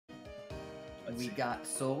We got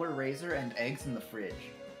Solar Razor and Eggs in the Fridge.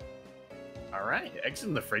 All right, Eggs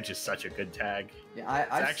in the Fridge is such a good tag. Yeah,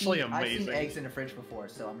 I've actually seen, amazing. I've seen Eggs in the Fridge before,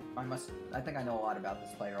 so I think I know a lot about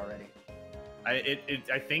this player already.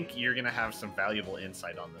 I think you're gonna have some valuable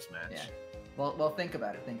insight on this match. Yeah. Well, think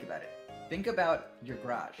about it. Think about it. Think about your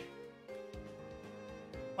garage.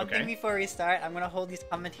 One thing before we start, I'm gonna hold these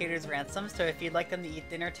commentators ransom, so if you'd like them to eat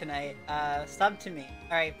dinner tonight, sub to me.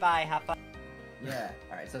 Alright, bye, have fun. Yeah,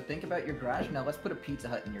 alright, so think about your garage. Now let's put a Pizza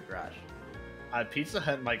Hut in your garage. Pizza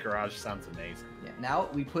Hut in my garage sounds amazing. Yeah, now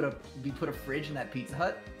we put a fridge in that Pizza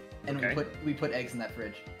Hut, and we put eggs in that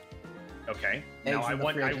fridge. Okay. Eggs now in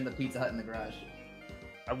the fridge and the Pizza Hut in the garage.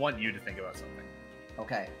 I want you to think about something.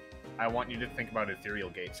 Okay. I want you to think about Ethereal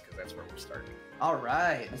Gates, because that's where we're starting.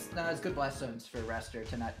 Alright, it's good blast zones for Wrastor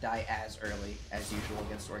to not die as early as usual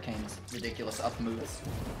against Orcane's ridiculous up moves.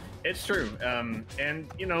 It's true, and,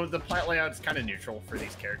 you know, the plat layout's kind of neutral for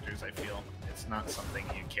these characters, I feel. It's not something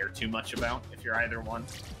you care too much about if you're either one.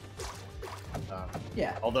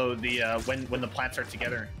 Yeah. Although, when the plats are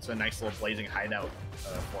together, it's a nice little blazing hideout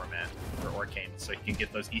format for Orcane, so you can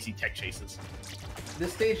get those easy tech chases.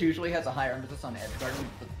 This stage usually has a higher emphasis on edge guarding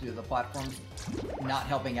due to the platforms not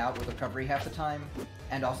helping out with recovery half the time,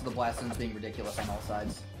 and also the blast zones being ridiculous on all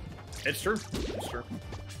sides. It's true. It's true.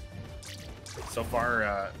 So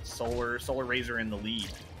far, Solar Razor in the lead.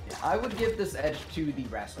 Yeah, I would give this edge to the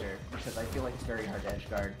Wrastor, because I feel like it's very hard to edge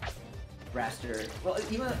guard. Wrastor, well,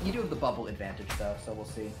 even you do have the bubble advantage though, so we'll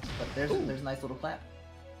see. But there's a nice little clap.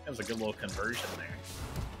 That was a good little conversion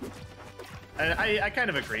there. And I kind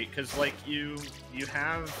of agree, because like you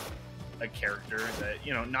have a character that,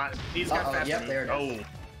 you know, not he's got fast moves. There it is. Oh,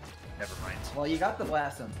 never mind. Well, you got the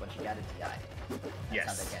blast zones, but you got a DI. That's yes.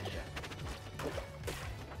 how they get you.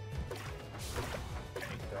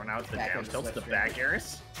 Okay, throwing out the Back down tilts, the back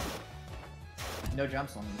airs. No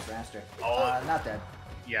jumps on this Wrastor. Oh, not dead.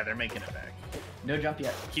 Yeah, they're making it back. No jump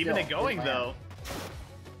yet. Keeping it going though.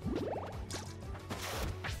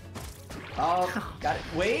 Oh, got it.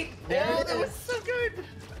 Wait, there it is. That was so good.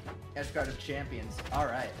 Edge guard of champions. All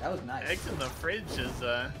right, that was nice. Eggs in the Fridge is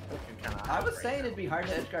kind of. I was saying it'd be hard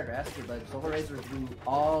to edge guard Wrastor, but Solar Razor threw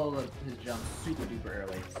all of his jumps super duper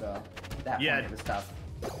early, so that point it was tough.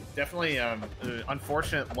 Definitely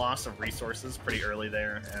unfortunate loss of resources pretty early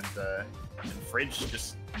there, and Fridge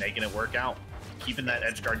just making it work out, keeping that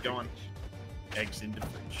edge guard going. Eggs into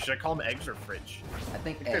Fridge. Should I call him Eggs or Fridge? I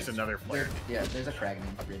think there's another player. There's a Krag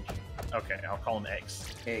named Fridge. Okay, I'll call him Eggs.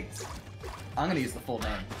 Eggs. I'm gonna use the full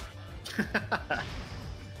name.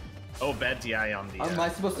 Oh, bad DI on the... Am I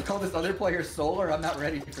supposed to call this other player Solar? I'm not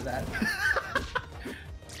ready for that.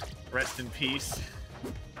 Rest in peace.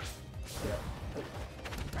 Yep.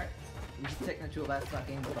 Alright, we're just taking it to a last stock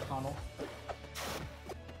game with a funnel.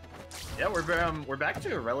 Yeah, we're back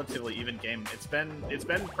to a relatively even game. It's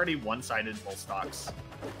been pretty one-sided both stocks,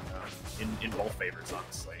 in both favors,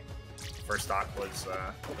 honestly. First stock was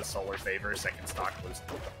the Solar favor. Second stock was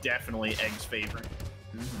definitely Eggs favor.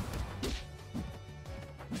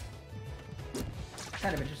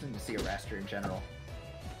 Kind of interesting to see a Wrastor in general.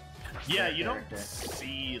 Yeah, you don't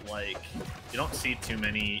see too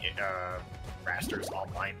many Wrastors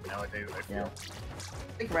online nowadays, I feel. Yeah.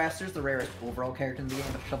 I think Wrastor's the rarest overall character in the game,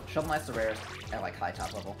 but Shovel Knight's the rarest at like high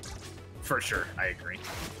top level. For sure, I agree.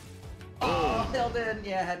 Oh, held in.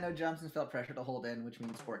 Yeah, had no jumps and felt pressure to hold in, which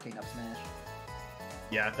means Orcane up smash.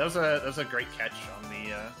 Yeah, that was a great catch on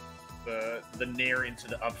the nair into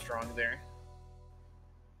the up strong there.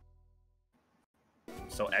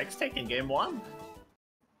 So Eggs taking game one.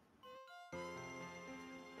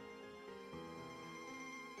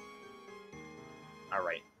 All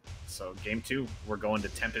right. So game two, we're going to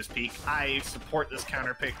Tempest Peak. I support this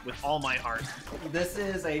counter pick with all my heart. This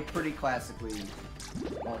is a pretty classically,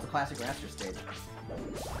 well, it's a classic Wrastor stage.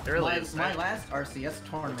 It really is. My last RCS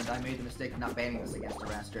tournament, I made the mistake of not banning this against a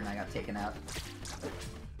Wrastor, and I got taken out.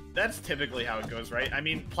 That's typically how it goes, right? I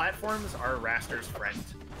mean, platforms are Wrastor's friend,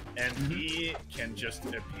 and he can just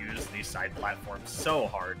abuse these side platforms so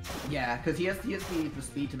hard. Yeah, because he has the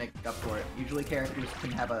speed to make up for it. Usually characters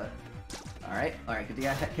can have a... Alright, because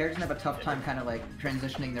yeah, characters have a tough time kind of like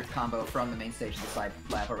transitioning their combo from the main stage to the side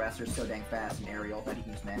plat, but Wrastor's so dang fast and aerial that he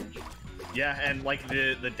can just manage. Yeah, and like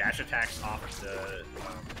the dash attacks off the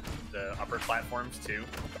upper platforms too,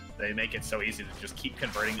 they make it so easy to just keep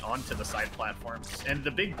converting onto the side platforms. And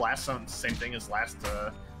the big blast zone, same thing as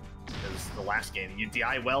the last game. You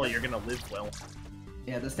DI well, you're gonna live well.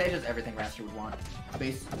 Yeah, the stage has everything Wrastor would want.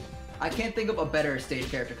 I can't think of a better stage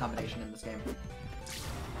character combination in this game.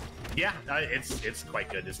 Yeah, it's quite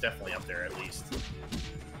good. It's definitely up there at least.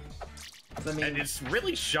 I mean, and it's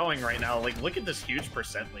really showing right now. Like, look at this huge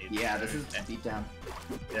percent lead. yeah, this is beat down.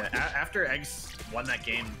 Yeah, after Eggs won that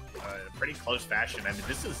game in a pretty close fashion, I mean,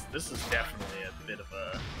 this is definitely a bit of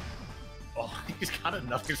a... Oh, he's got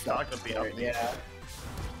another stock with the up. Yeah.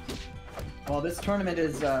 Well, this tournament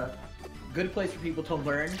is a good place for people to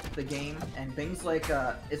learn the game, and things like,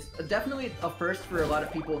 it's definitely a first for a lot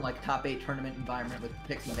of people in, like, top 8 tournament environment with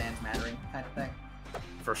picks and bans mattering kind of thing.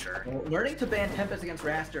 For sure. Well, learning to ban Tempest against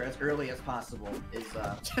Wrastor as early as possible is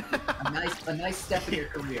a nice step in your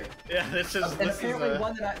career. Yeah, this is apparently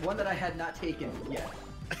one that I had not taken yet.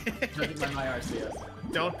 Judging by my RCS.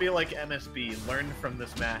 Don't be like MSB. Learn from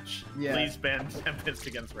this match. Yeah. Please ban Tempest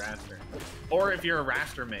against Wrastor. Or if you're a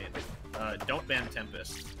Wrastor main, don't ban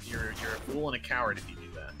Tempest. You're a fool and a coward if you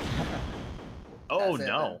do that. Oh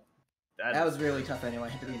no. That was really tough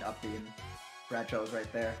anyway. Had to be an up B, and Bradshaw was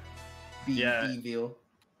right there. Veal.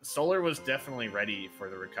 Solar was definitely ready for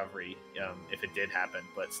the recovery if it did happen,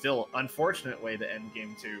 but still, unfortunate way to end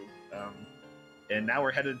game 2. And now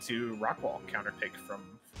we're headed to Rockwall counter pick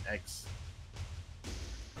from Eggs.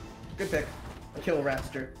 Good pick. Kill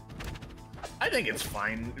Wrastor. I think it's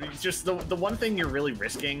fine. Just the one thing you're really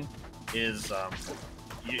risking is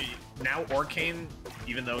now Orcane,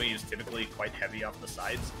 even though he's typically quite heavy off the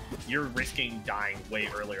sides, you're risking dying way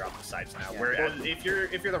earlier off the sides now. Yeah, whereas if you're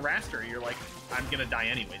the Wrastor, you're like, I'm gonna die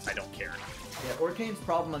anyways, I don't care. Yeah, Orcane's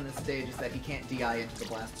problem on this stage is that he can't DI into the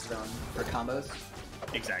Blast Stone for combos.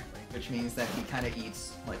 Exactly. Which means that he kind of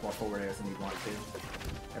eats like more forward airs than he'd want to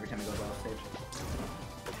every time he goes off stage.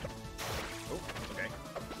 Oh, okay.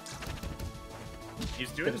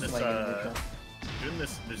 He's doing this nice.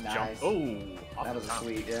 jump. Oh, off that was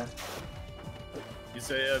sweet, yeah. He's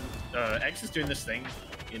X is doing this thing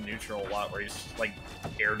in neutral a lot where he's like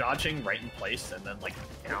air dodging right in place and then like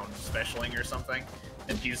down specialing or something,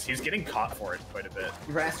 and he's getting caught for it quite a bit.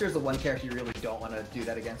 Wrastor's the one character you really don't want to do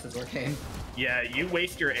that against as Orcane. Yeah, you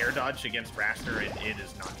waste your air dodge against Wrastor and it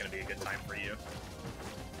is not going to be a good time for you.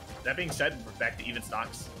 That being said, we're back to even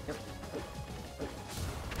stocks. Yep.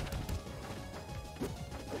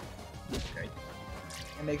 Okay.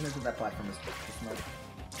 And making it to that platform is smart.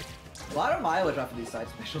 A lot of mileage off of these side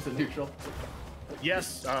specials in neutral.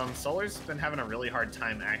 Yes, Solar's been having a really hard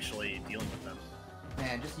time actually dealing with them.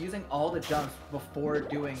 Man, just using all the jumps before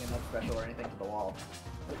doing an up special or anything to the wall.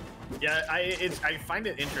 Yeah, I find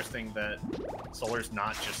it interesting that Solar's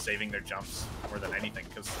not just saving their jumps more than anything,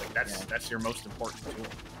 because like that's your most important tool.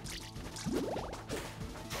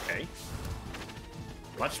 Okay.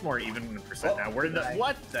 Much more even in percent now.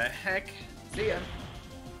 What the heck? See ya.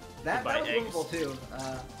 That was Eggs. movable too.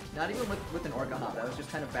 Not even with an Orca hop. That was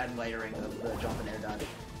just kind of bad layering of the jump and air dodge.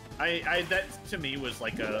 That to me was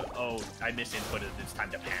like I misinputted. It's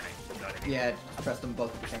time to panic. You know what I mean? Yeah, just press them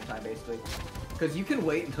both at the same time basically. Because you can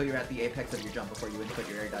wait until you're at the apex of your jump before you input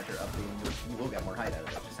your air dodge or up B, and you will get more height out of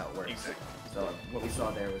it. That's just how it works. Exactly. So what we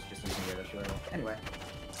saw there was just using air dodge early. Anyway.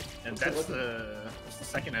 And that's the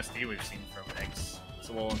second SD we've seen from Eggs. It's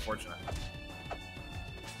a little unfortunate.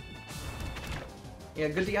 Yeah,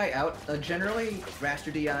 good DI out. Generally,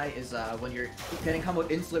 Wrastor DI is when you're getting comboed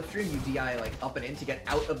in slipstream, you DI like up and in to get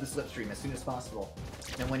out of the slipstream as soon as possible.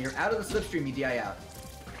 And when you're out of the slipstream, you DI out.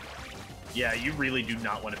 Yeah, you really do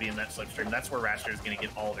not want to be in that slipstream. That's where Wrastor is going to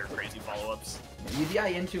get all their crazy follow-ups. You DI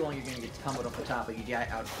in too long, you're going to get comboed off the top, but you DI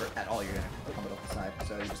out at all, you're going to comboed off the side.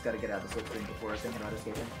 So you just got to get out of the slipstream before thinking about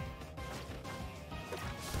escaping.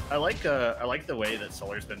 I like the way that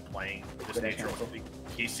Solar's been playing this neutral.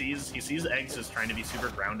 He sees Eggs as trying to be super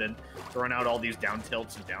grounded, throwing out all these down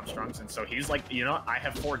tilts and down strongs, and so he's like, you know, I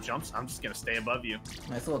have 4 jumps, I'm just gonna stay above you.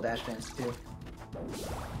 Nice little dash dance too.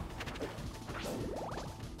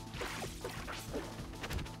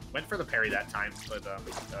 Went for the parry that time, but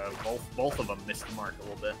both of them missed the mark a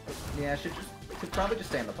little bit. Yeah, should probably just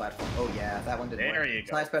stay on the platform. Oh yeah, that one didn't work. There you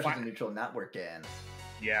go. Side specials in neutral not working.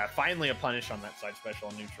 Yeah, finally a punish on that side special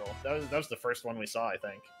in neutral. That was the first one we saw, I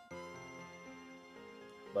think.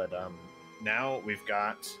 But now we've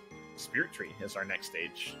got Spirit Tree as our next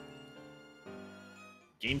stage.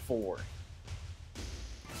 Game 4.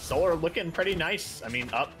 Solar looking pretty nice. I mean,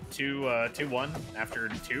 up to 2-1 after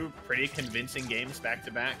 2 pretty convincing games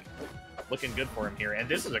back-to-back. Looking good for him here. And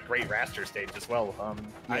this is a great Wrastor stage as well.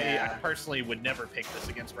 Yeah. I personally would never pick this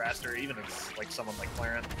against Wrastor, even if it's like someone like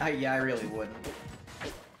Clarence. Yeah, I really wouldn't.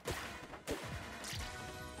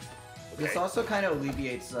 Okay. This also kind of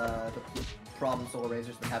alleviates the problem Solar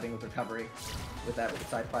Razor's been having with recovery with that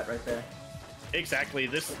side fight right there. Exactly.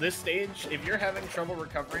 This stage, if you're having trouble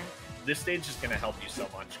recovering, this stage is going to help you so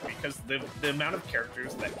much because the amount of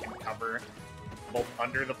characters that can cover both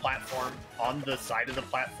under the platform, on the side of the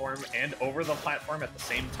platform, and over the platform at the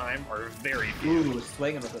same time are very few. Ooh,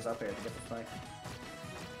 swinging with those up air to get the spike.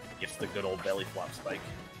 Gets the good old belly flop spike.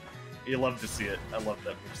 You love to see it. I love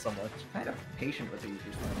that move so much. Kind of patient with these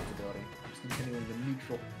ability. Just continuing the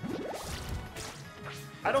neutral.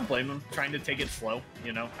 I don't blame him trying to take it slow,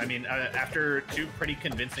 you know? I mean, after 2 pretty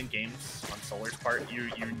convincing games on Solar's part,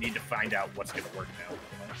 you need to find out what's going to work now,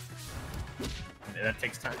 you know? And that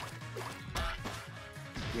takes time.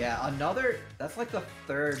 Yeah, that's like the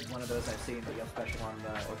 3rd one of those I've seen that you have special on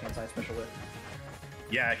the Orcane side special with.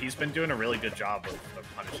 Yeah, he's been doing a really good job of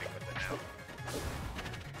punishing with it now.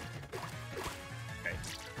 Okay.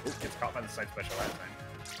 Ooh, gets caught by the side special that time.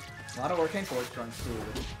 A lot of Orcane forward strungs too,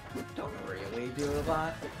 which don't really do a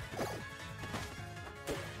lot.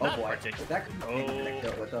 Oh Not boy, particularly. that could be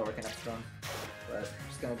dealt with the Orcane up strong. But I'm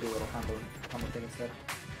just gonna do a little combo thing instead.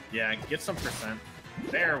 Yeah, get some percent.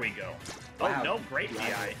 There we go. Wow. Oh no, great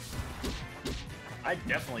DI. I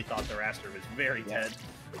definitely thought the Wrastor was very dead.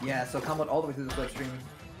 Yeah, so comboed all the way through the slipstream.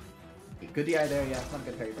 Good DI there, yeah, it's not a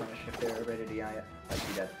good parry punish if they're ready to DI it. That'd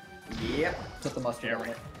be dead. Yep, put the mustard on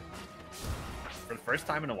it. For the first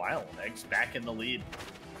time in a while, Eggs back in the lead.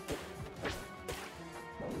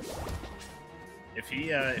 If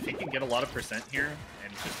he can get a lot of percent here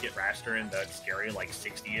and just get Wrastor in that scary like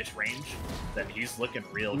 60-ish range, then he's looking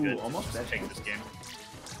real good. Almost to take this game.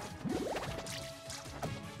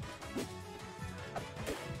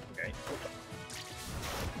 Okay.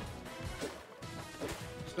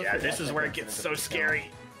 Yeah, this is where it gets so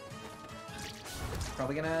scary.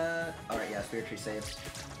 Probably gonna... Alright, yeah, Spirit Tree saves.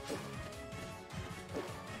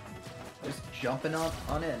 Just jumping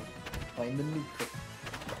on in. Playing the neutral.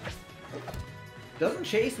 Doesn't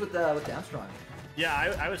chase with down strong.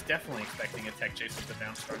 Yeah, I was definitely expecting a tech chase with the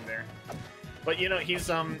down strong there. But you know, he's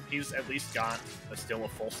at least got still a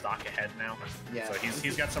full stock ahead now. Yeah. So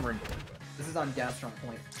he's got some room to work with. This is on down strong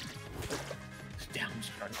point. Down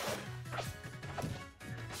strong point.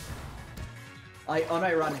 I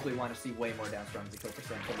unironically want to see way more down strong because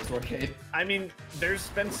percent from this Orcane. I mean, there's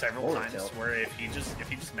been several Forward times tilt. where if he just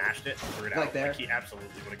mashed it and threw it Like out, there? like he absolutely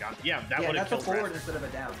would have gone. Yeah, that Yeah, would have that's a killed forward Wrastor. instead of a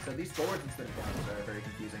down. So these forwards instead of downs are very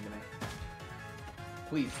confusing to me.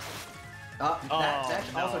 Please. That no.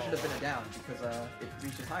 also should have been a down because it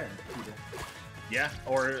reaches higher either. Yeah,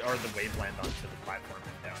 or the wave land onto the platform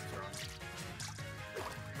and down throw.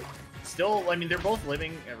 Still, I mean, they're both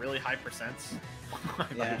living at really high percents.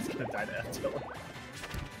 Yeah. I'm just gonna die to F-tilt.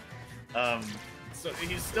 So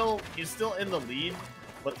he's still in the lead,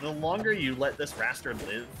 but the longer you let this Wrastor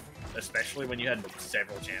live, especially when you had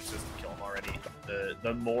several chances to kill him already,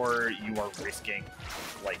 the more you are risking,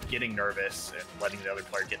 like, getting nervous and letting the other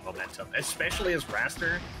player get momentum. Especially as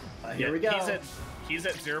Wrastor, Here we go. He's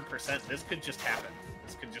at 0%. This could just happen.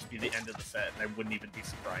 This could just be the end of the set, and I wouldn't even be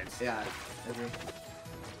surprised. Yeah, I agree.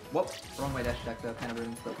 Whoop, wrong way dash attack though, kind of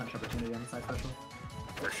ruins the punch opportunity on the side special.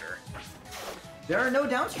 For sure. There are no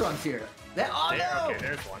down strongs here. Oh no! Okay,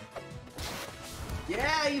 there's one.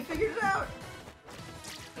 Yeah, you figured it out.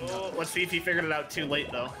 Oh, let's see if he figured it out too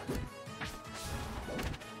late, though.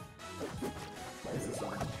 This is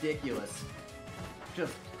ridiculous.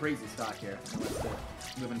 Just crazy stock here.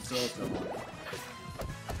 Moving so long.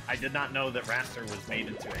 I did not know that Wrastor was made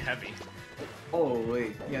into a heavy. Oh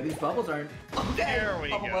wait, yeah, these bubbles aren't. Okay, There we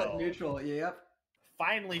bubble go. button neutral. Yep.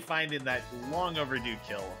 Finally finding that long overdue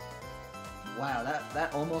kill. Wow,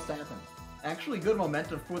 that almost happened. Actually, good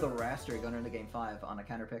momentum for the Wrastor going into game 5 on a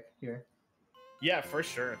counter pick here. Yeah, for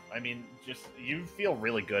sure. I mean, just you feel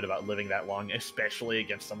really good about living that long, especially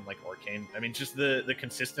against someone like Orcane. I mean, just the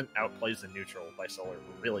consistent outplays in neutral by Solar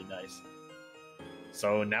were really nice.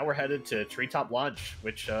 So now we're headed to Treetop Lodge,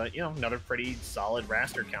 which, you know, another pretty solid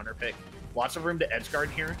Wrastor counter pick. Lots of room to edge guard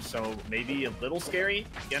here, so maybe a little scary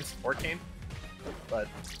against Orcane, but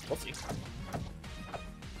we'll see.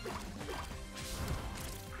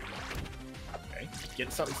 Okay,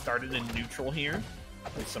 get something started in neutral here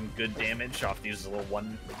with some good damage off these little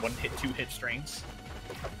one hit, 2 hit strings.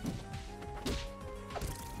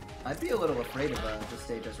 I'd be a little afraid of this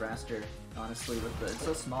stage as Wrastor, honestly. It's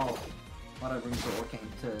so small. A lot of room for Orcane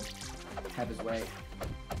to have his way.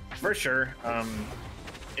 For sure.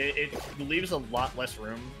 It leaves a lot less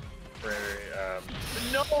room for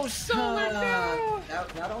no Solar, no!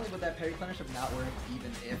 Not only would that parry punish have not worked, even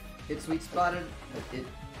if it sweet spotted,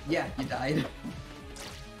 yeah, you died.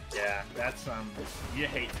 Yeah, that's you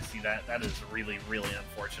hate to see that. That is really, really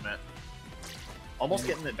unfortunate. Almost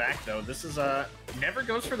getting it back though. This is never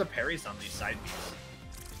goes for the parries on these side Bs.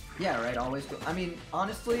 Yeah, right. Always. I mean,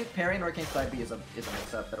 honestly, parrying Orcane side B is a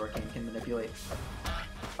mix-up that Orcane can manipulate.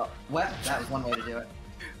 Oh, well, that was one way to do it.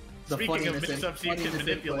 the Speaking of funniness in- mix-ups you can funniness input.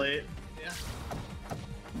 manipulate. Yeah.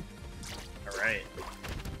 Alright.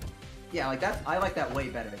 Yeah, like I like that way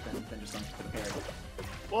better than just going for the parry.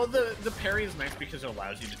 Well, the parry is nice because it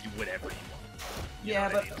allows you to do whatever you want. You Yeah,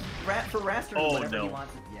 know but what I mean? for Wrastor, Oh, whatever no. he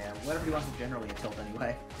wants, yeah, whatever he wants is generally a tilt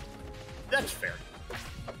anyway. That's fair.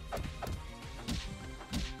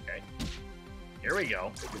 Okay. Here we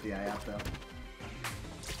go. Good DI out though.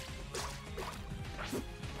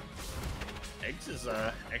 Eggs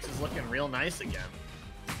is looking real nice again.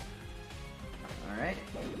 All right.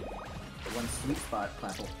 One sweet spot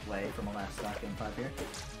clap play from a last stock game 5 here.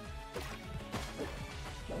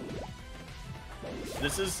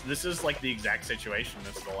 This is like the exact situation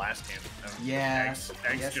as the last game. Yeah. Eggs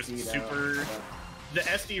the just SD though, super. but- The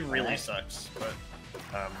SD really Alright. sucks, but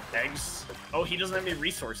Eggs. Oh, he doesn't have any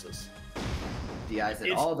resources. DI's it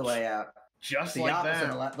It's all the way out. Just The like opposite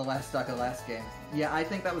that. of the last stock of the last game. Yeah, I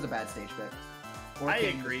think that was a bad stage pick. I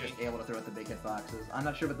Orcane was agree. just able to throw at the big hitboxes. I'm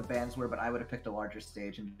not sure what the bans were, but I would have picked a larger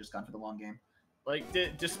stage and just gone for the long game. Like,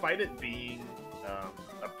 despite it being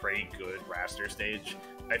a pretty good Wrastor stage,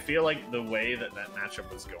 I feel like the way that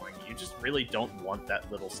matchup was going, you just really don't want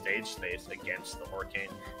that little stage space against the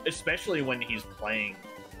Orcane, especially when he's playing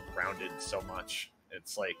grounded so much.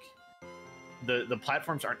 It's like the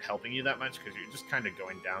platforms aren't helping you that much because you're just kind of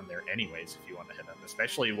going down there anyways if you want to hit him.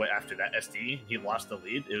 Especially after that SD, he lost the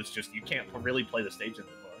lead. It was just you can't really play the stage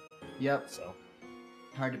anymore. Yep. So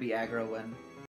Hard to be aggro when